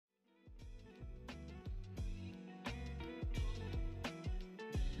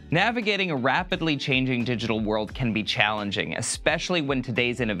Navigating a rapidly changing digital world can be challenging, especially when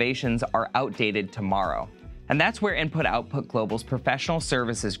today's innovations are outdated tomorrow. And that's where Input-Output Global's professional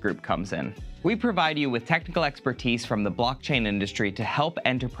services group comes in. We provide you with technical expertise from the blockchain industry to help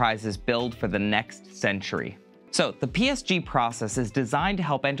enterprises build for the next century. So, the PSG process is designed to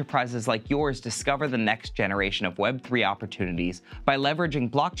help enterprises like yours discover the next generation of Web3 opportunities by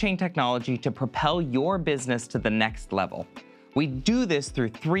leveraging blockchain technology to propel your business to the next level. We do this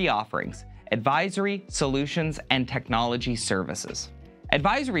through 3 offerings: advisory, solutions, and technology services.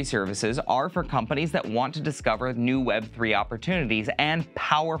 Advisory services are for companies that want to discover new Web3 opportunities and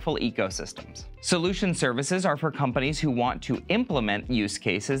powerful ecosystems. Solution services are for companies who want to implement use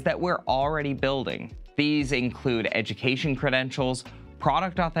cases that we're already building. These include education credentials,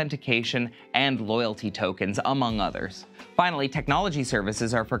 product authentication, and loyalty tokens, among others. Finally, technology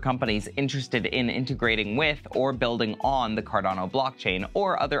services are for companies interested in integrating with or building on the Cardano blockchain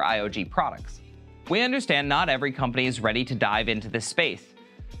or other IOG products. We understand not every company is ready to dive into this space.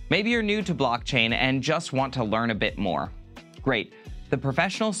 Maybe you're new to blockchain and just want to learn a bit more. Great. The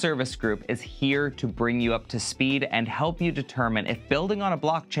Professional Service Group is here to bring you up to speed and help you determine if building on a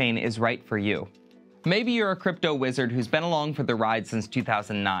blockchain is right for you. Maybe you're a crypto wizard who's been along for the ride since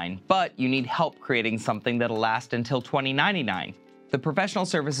 2009, but you need help creating something that'll last until 2099. The Professional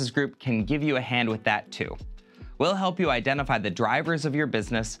Services Group can give you a hand with that too. We'll help you identify the drivers of your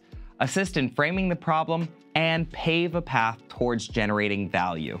business, assist in framing the problem, and pave a path towards generating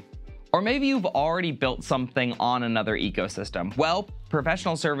value. Or maybe you've already built something on another ecosystem. Well,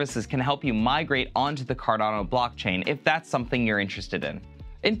 Professional Services can help you migrate onto the Cardano blockchain if that's something you're interested in.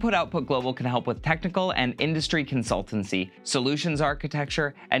 Input-Output Global can help with technical and industry consultancy, solutions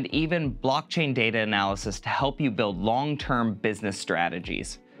architecture, and even blockchain data analysis to help you build long-term business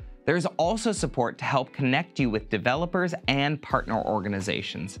strategies. There's also support to help connect you with developers and partner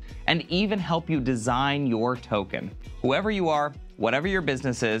organizations, and even help you design your token. Whoever you are, whatever your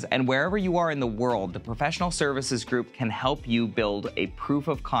business is, and wherever you are in the world, the Professional Services Group can help you build a proof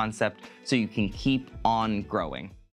of concept so you can keep on growing.